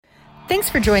Thanks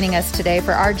for joining us today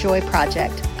for Our Joy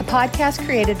Project, a podcast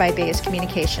created by Bayes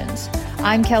Communications.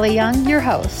 I'm Kelly Young, your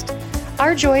host.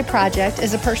 Our Joy Project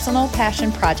is a personal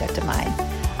passion project of mine.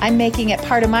 I'm making it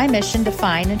part of my mission to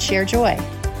find and share joy.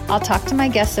 I'll talk to my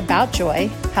guests about joy,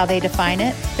 how they define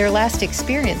it, their last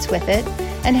experience with it,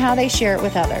 and how they share it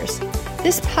with others.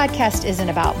 This podcast isn't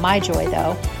about my joy,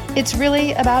 though. It's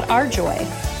really about our joy.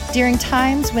 During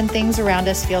times when things around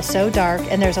us feel so dark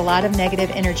and there's a lot of negative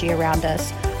energy around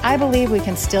us, I believe we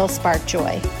can still spark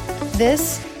joy.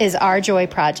 This is Our Joy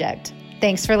Project.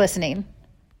 Thanks for listening.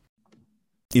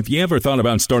 If you ever thought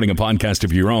about starting a podcast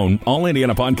of your own, All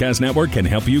Indiana Podcast Network can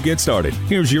help you get started.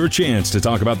 Here's your chance to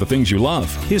talk about the things you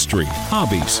love: history,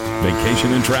 hobbies,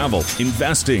 vacation and travel,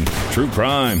 investing, true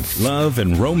crime, love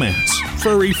and romance,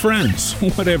 furry friends,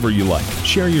 whatever you like.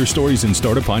 Share your stories and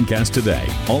start a podcast today.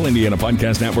 All Indiana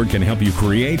Podcast Network can help you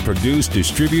create, produce,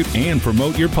 distribute, and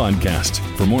promote your podcast.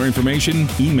 For more information,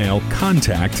 email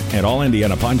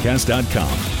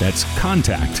contact@allindianapodcast.com. That's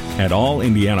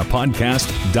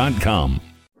contact@allindianapodcast.com.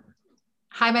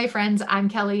 Hi, my friends. I'm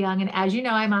Kelly Young, and as you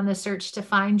know, I'm on the search to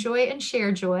find joy and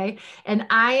share joy. And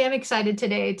I am excited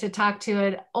today to talk to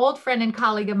an old friend and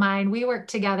colleague of mine. We worked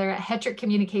together at Hetrick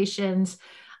Communications.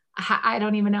 I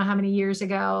don't even know how many years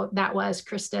ago that was,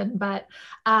 Kristen, but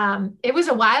it was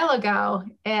a while ago.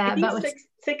 I think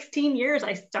 16 years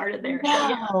I started there. No. So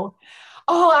yeah.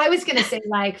 Oh, I was going to say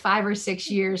like 5 or 6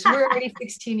 years. We're already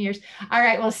 16 years. All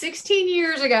right. Well, 16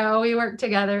 years ago, we worked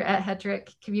together at Hetrick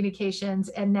Communications,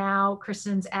 and now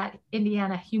Kristen's at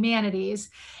Indiana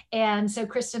Humanities. And so,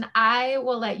 Kristen, I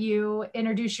will let you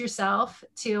introduce yourself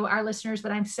to our listeners,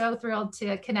 but I'm so thrilled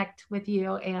to connect with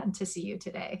you and to see you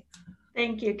today.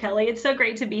 Thank you, Kelly. It's so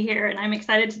great to be here, and I'm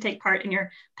excited to take part in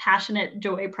your Passionate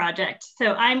Joy project.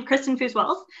 So I'm Kristen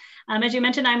Fuhs. As you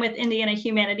mentioned, I'm with Indiana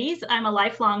Humanities. I'm a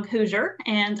lifelong Hoosier,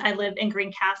 and I live in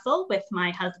Greencastle with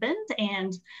my husband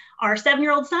and our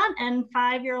 7-year-old son and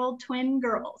 5-year-old twin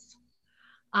girls.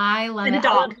 I love and it. A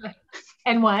dog.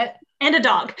 And what? And a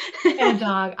dog. And a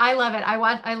dog. I love it.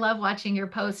 I love watching your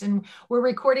posts, and we're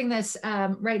recording this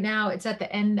right now. It's at the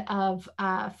end of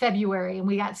February, and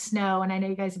we got snow, and I know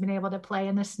you guys have been able to play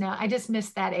in the snow. I just miss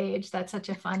that age. That's such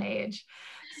a fun age.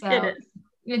 So it is.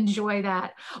 Enjoy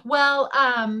that. Well,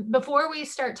 before we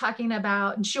start talking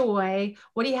about joy,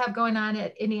 what do you have going on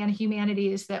at Indiana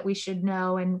Humanities that we should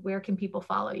know, and where can people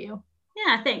follow you?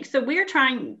 Yeah, thanks. So we're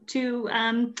trying to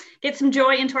get some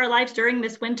joy into our lives during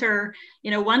this winter,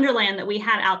 wonderland that we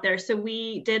had out there. So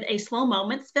we did a slow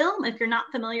moments film. If you're not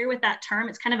familiar with that term,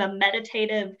 it's kind of a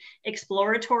meditative,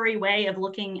 exploratory way of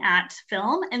looking at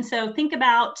film. And so think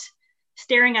about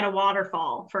staring at a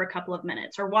waterfall for a couple of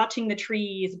minutes, or watching the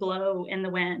trees blow in the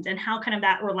wind, and how kind of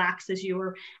that relaxes you,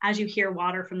 or as you hear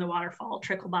water from the waterfall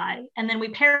trickle by. And then we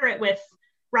pair it with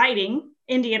writing,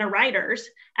 Indiana writers,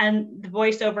 and the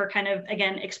voiceover kind of,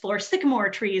 again, explores sycamore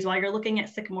trees while you're looking at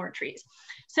sycamore trees.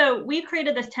 So we've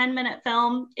created this 10-minute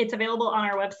film. It's available on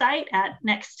our website at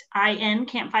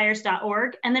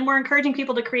nextincampfires.org. And then we're encouraging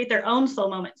people to create their own slow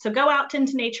moments. So go out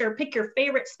into nature, pick your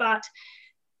favorite spot,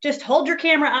 just hold your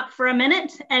camera up for a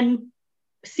minute and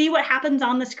see what happens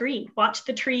on the screen. Watch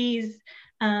the trees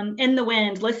in the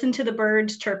wind, listen to the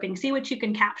birds chirping, see what you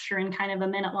can capture in kind of a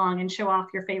minute long, and show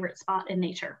off your favorite spot in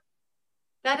nature.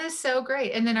 That is so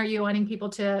great. And then are you wanting people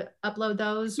to upload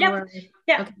those? Yep. Or?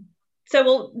 Yeah. Okay.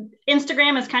 So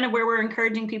Instagram is kind of where we're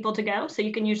encouraging people to go. So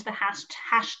you can use the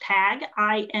hashtag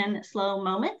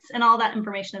 #INSlowMoments, and all that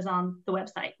information is on the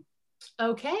website.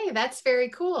 Okay, that's very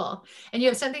cool. And you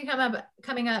have something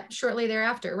coming up shortly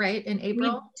thereafter, right? In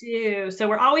April? We do. So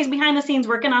we're always behind the scenes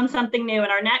working on something new.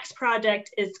 And our next project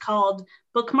is called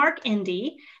Bookmark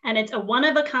Indy. And it's a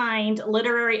one-of-a-kind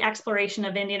literary exploration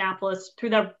of Indianapolis through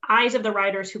the eyes of the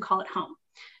writers who call it home.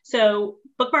 So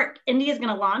Bookmark Indy is going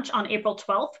to launch on April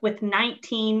 12th with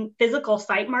 19 physical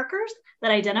site markers that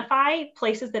identify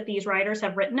places that these writers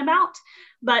have written about.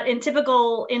 But in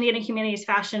typical Indiana Humanities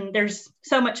fashion, there's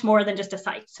so much more than just a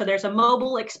site. So there's a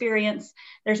mobile experience,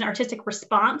 there's an artistic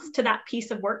response to that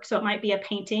piece of work. So it might be a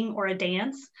painting or a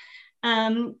dance.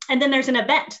 And then there's an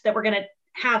event that we're going to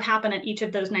have happen at each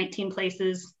of those 19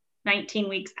 places, 19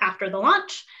 weeks after the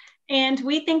launch. And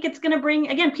we think it's going to bring,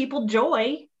 again, people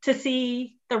joy to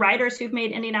see the writers who've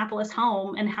made Indianapolis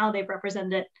home and how they've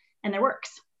represented it in their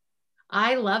works.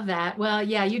 I love that. Well,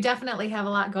 yeah, you definitely have a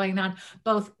lot going on,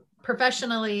 both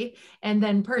professionally and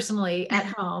then personally at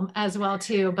home as well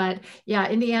too. But yeah,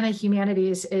 Indiana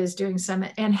Humanities is doing some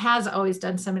and has always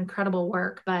done some incredible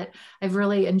work, but I've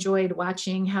really enjoyed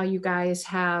watching how you guys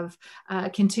have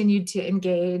continued to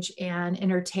engage and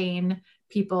entertain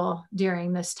people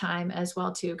during this time as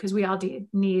well too, because we all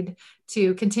need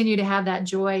to continue to have that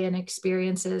joy and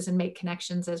experiences and make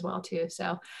connections as well too.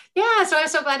 So yeah, so I'm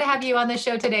so glad to have you on the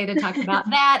show today to talk about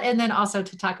that, and then also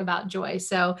to talk about joy.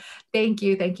 So thank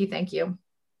you.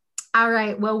 All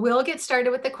right. Well, we'll get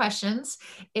started with the questions,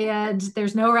 and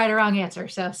there's no right or wrong answer.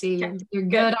 So see, you're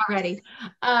good already.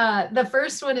 The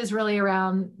first one is really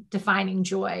around defining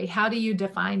joy. How do you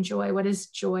define joy? What does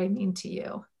joy mean to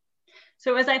you?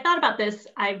 So as I thought about this,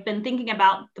 I've been thinking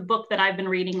about the book that I've been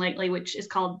reading lately, which is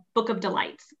called Book of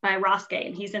Delights by Ross Gay,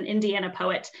 and he's an Indiana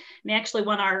poet. And he actually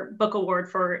won our book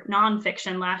award for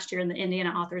nonfiction last year in the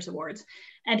Indiana Authors Awards.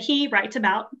 And he writes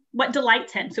about what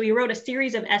delights him. So he wrote a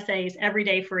series of essays every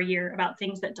day for a year about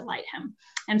things that delight him.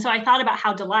 And so I thought about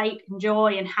how delight and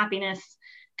joy and happiness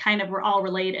kind of were all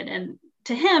related. And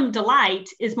to him, delight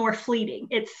is more fleeting.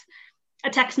 It's a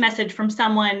text message from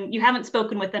someone you haven't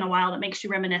spoken with in a while that makes you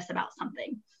reminisce about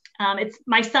something. It's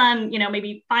my son,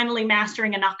 maybe finally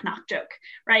mastering a knock knock joke,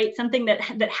 right? Something that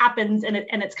happens and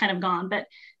it's kind of gone. But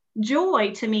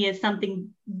joy to me is something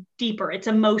deeper. It's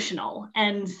emotional.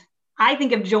 And I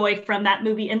think of joy from that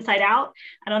movie Inside Out.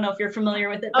 I don't know if you're familiar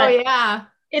with it. But yeah.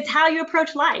 It's how you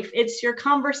approach life. It's your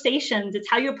conversations. It's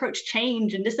how you approach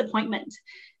change and disappointment.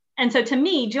 And so to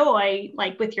me, joy,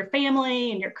 like with your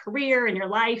family and your career and your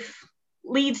life,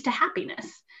 leads to happiness.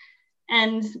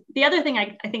 And the other thing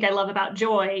I think I love about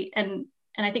joy, and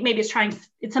I think maybe it's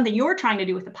something you're trying to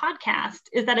do with the podcast,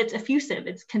 is that it's effusive,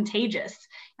 it's contagious.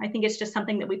 I think it's just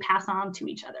something that we pass on to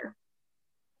each other.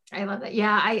 I love that.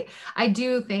 Yeah, I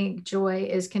do think joy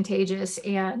is contagious,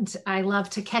 and I love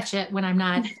to catch it when I'm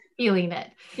not feeling it.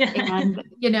 And,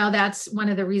 that's one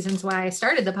of the reasons why I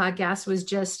started the podcast was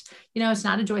just, it's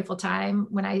not a joyful time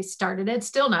when I started it.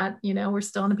 Still not, we're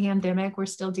still in a pandemic. We're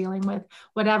still dealing with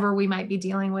whatever we might be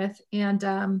dealing with. And,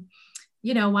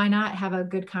 why not have a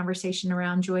good conversation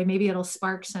around joy? Maybe it'll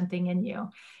spark something in you.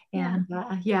 And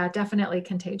definitely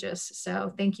contagious.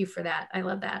 So thank you for that. I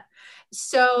love that.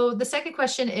 So the second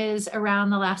question is around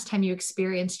the last time you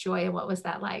experienced joy, and what was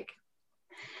that like?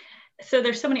 So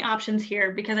there's so many options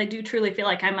here, because I do truly feel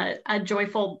like I'm a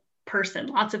joyful person.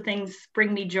 Lots of things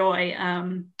bring me joy,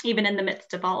 even in the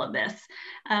midst of all of this.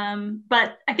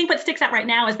 But I think what sticks out right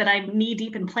now is that I'm knee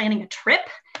deep in planning a trip,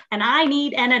 and I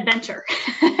need an adventure.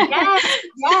 Yes.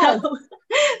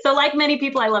 So like many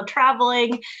people, I love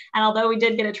traveling. And although we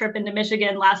did get a trip into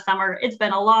Michigan last summer, it's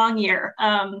been a long year.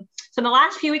 So in the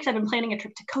last few weeks, I've been planning a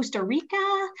trip to Costa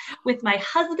Rica with my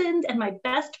husband and my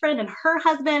best friend and her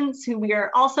husband, who we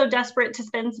are also desperate to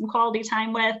spend some quality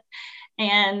time with.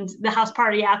 And the house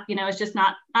party app, is just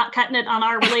not cutting it on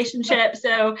our relationship.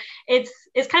 So it's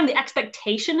kind of the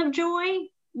expectation of joy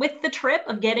with the trip,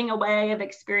 of getting away, of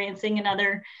experiencing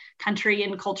another country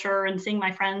and culture and seeing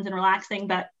my friends and relaxing.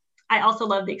 But I also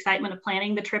love the excitement of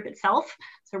planning the trip itself.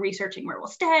 So researching where we'll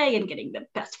stay and getting the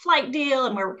best flight deal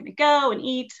and where we're going to go and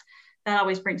eat. That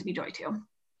always brings me joy too.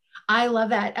 I love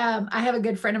that. I have a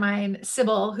good friend of mine,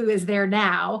 Sybil, who is there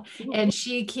now, and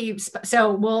she keeps,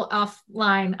 so we'll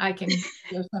offline, I can.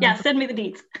 Send me the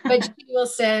deets. But she will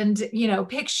send,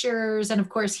 pictures. And of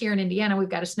course, here in Indiana, we've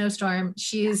got a snowstorm.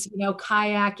 She's,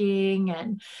 kayaking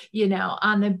and,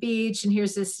 on the beach. And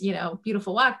here's this,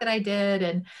 beautiful walk that I did.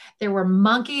 And there were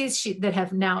monkeys that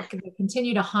have now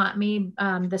continue to haunt me,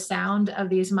 the sound of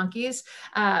these monkeys.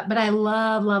 But I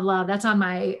love, that's on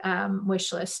my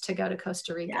wish list to go to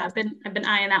Costa Rica. Yeah, I've been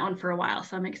eyeing that one for a while.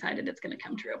 So I'm excited it's going to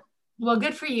come true. Well,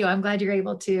 good for you. I'm glad you're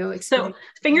able to experience. So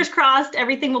fingers crossed,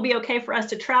 everything will be okay for us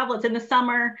to travel. It's in the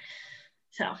summer.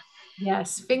 So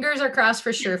yes, fingers are crossed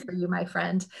for sure for you, my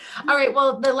friend. All right.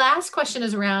 Well, the last question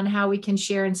is around how we can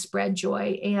share and spread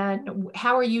joy. And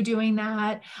how are you doing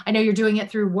that? I know you're doing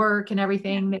it through work and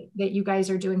everything that you guys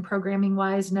are doing programming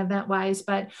wise and event wise,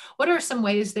 but what are some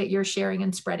ways that you're sharing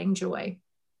and spreading joy?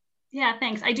 Yeah,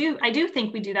 thanks. I do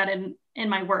think we do that in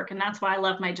my work, and that's why I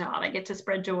love my job. I get to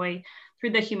spread joy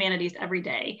through the humanities every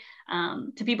day.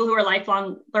 To people who are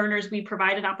lifelong learners, we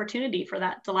provide an opportunity for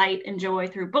that delight and joy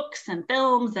through books and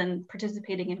films and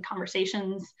participating in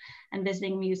conversations and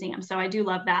visiting museums. So I do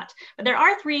love that. But there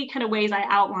are three kind of ways I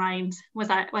outlined as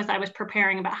I was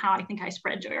preparing about how I think I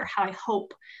spread joy, or how I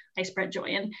hope I spread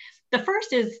joy. And the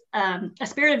first is a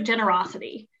spirit of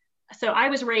generosity. So I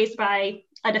was raised by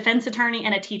a defense attorney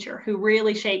and a teacher who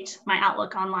really shaped my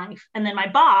outlook on life. And then my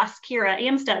boss, Kira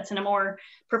Amstutz, in a more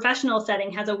professional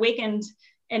setting, has awakened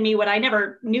in me what I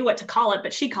never knew what to call it,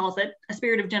 but she calls it a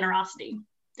spirit of generosity.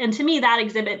 And to me, that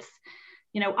exhibits,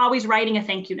 always writing a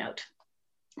thank you note,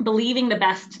 believing the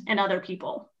best in other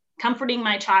people, comforting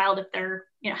my child if they're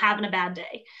having a bad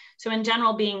day. So in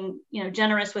general, being,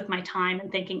 generous with my time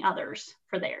and thanking others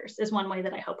for theirs is one way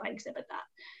that I hope I exhibit that.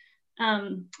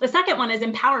 The second one is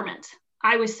empowerment.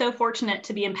 I was so fortunate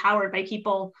to be empowered by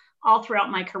people all throughout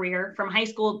my career, from high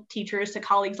school teachers to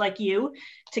colleagues like you,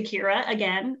 to Kira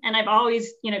again. And I've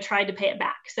always, tried to pay it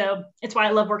back. So it's why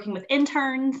I love working with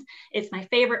interns. It's my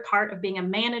favorite part of being a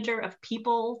manager of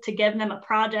people, to give them a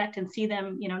project and see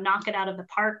them, knock it out of the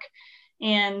park.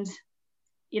 And,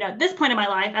 at this point in my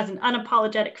life, as an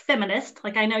unapologetic feminist,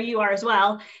 like I know you are as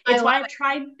well, it's why I've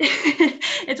tried,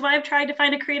 it's why I've tried to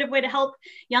find a creative way to help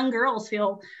young girls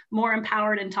feel more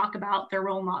empowered and talk about their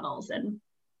role models. And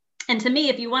to me,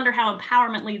 if you wonder how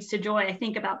empowerment leads to joy, I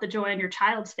think about the joy on your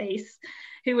child's face,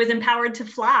 who was empowered to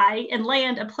fly and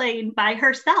land a plane by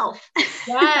herself.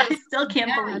 Yes. I still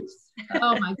can't believe.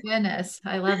 Oh my goodness.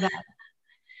 I love that.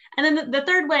 And then the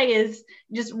third way is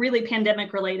just really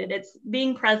pandemic related. It's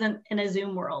being present in a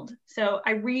Zoom world. So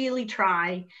I really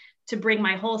try to bring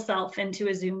my whole self into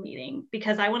a Zoom meeting,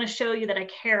 because I want to show you that I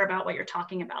care about what you're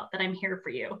talking about, that I'm here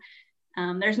for you.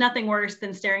 There's nothing worse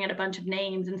than staring at a bunch of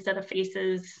names instead of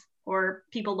faces, or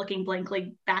people looking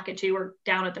blankly back at you or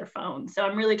down at their phone. So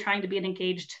I'm really trying to be an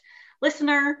engaged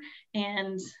listener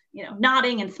and,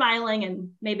 nodding and smiling and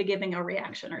maybe giving a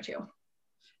reaction or two.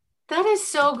 That is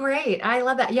so great. I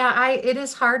love that. Yeah, it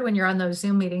is hard when you're on those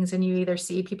Zoom meetings and you either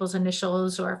see people's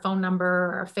initials or a phone number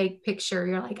or a fake picture.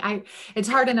 You're like, it's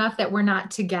hard enough that we're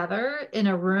not together in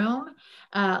a room,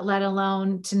 let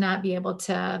alone to not be able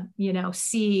to,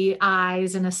 see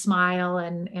eyes and a smile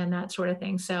and that sort of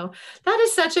thing. So that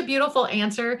is such a beautiful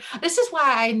answer. This is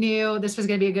why I knew this was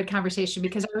going to be a good conversation,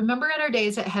 because I remember in our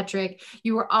days at Hetrick,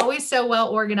 you were always so well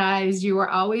organized. You were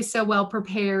always so well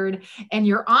prepared, and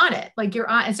you're on it. Like you're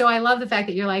on. And so I love the fact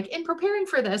that you're like, in preparing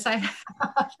for this, I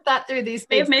thought through these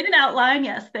things. They've made an outline.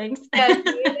 Yes, thanks. Yes,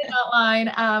 made an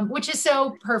outline, which is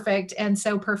so perfect and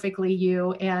so perfectly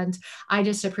you. And I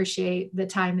just appreciate the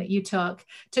time that you took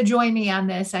to join me on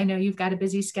this. I know you've got a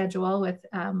busy schedule with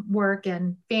work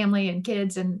and family and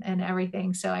kids and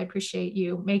everything. So I appreciate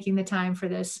you making the time for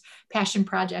this passion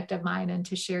project of mine and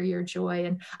to share your joy.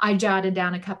 And I jotted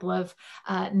down a couple of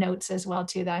notes as well,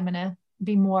 too, that I'm going to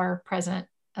be more present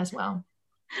as well.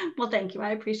 Well, thank you. I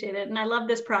appreciate it. And I love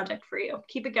this project for you.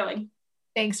 Keep it going.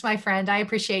 Thanks, my friend. I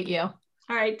appreciate you. All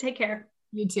right. Take care.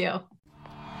 You too.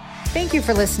 Thank you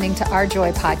for listening to Our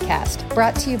Joy podcast,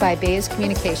 brought to you by Bays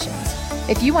Communications.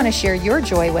 If you want to share your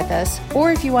joy with us,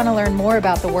 or if you want to learn more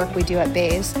about the work we do at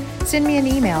Bays, send me an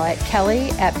email at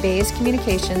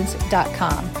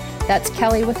kelly@bayscommunications.com. That's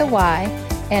Kelly with a Y,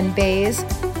 and Bays,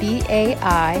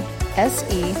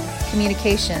 B-A-I-S-E,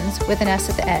 Communications with an S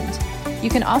at the end. You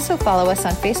can also follow us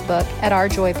on Facebook at Our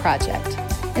Joy Project.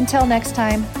 Until next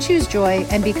time, choose joy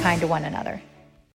and be kind to one another.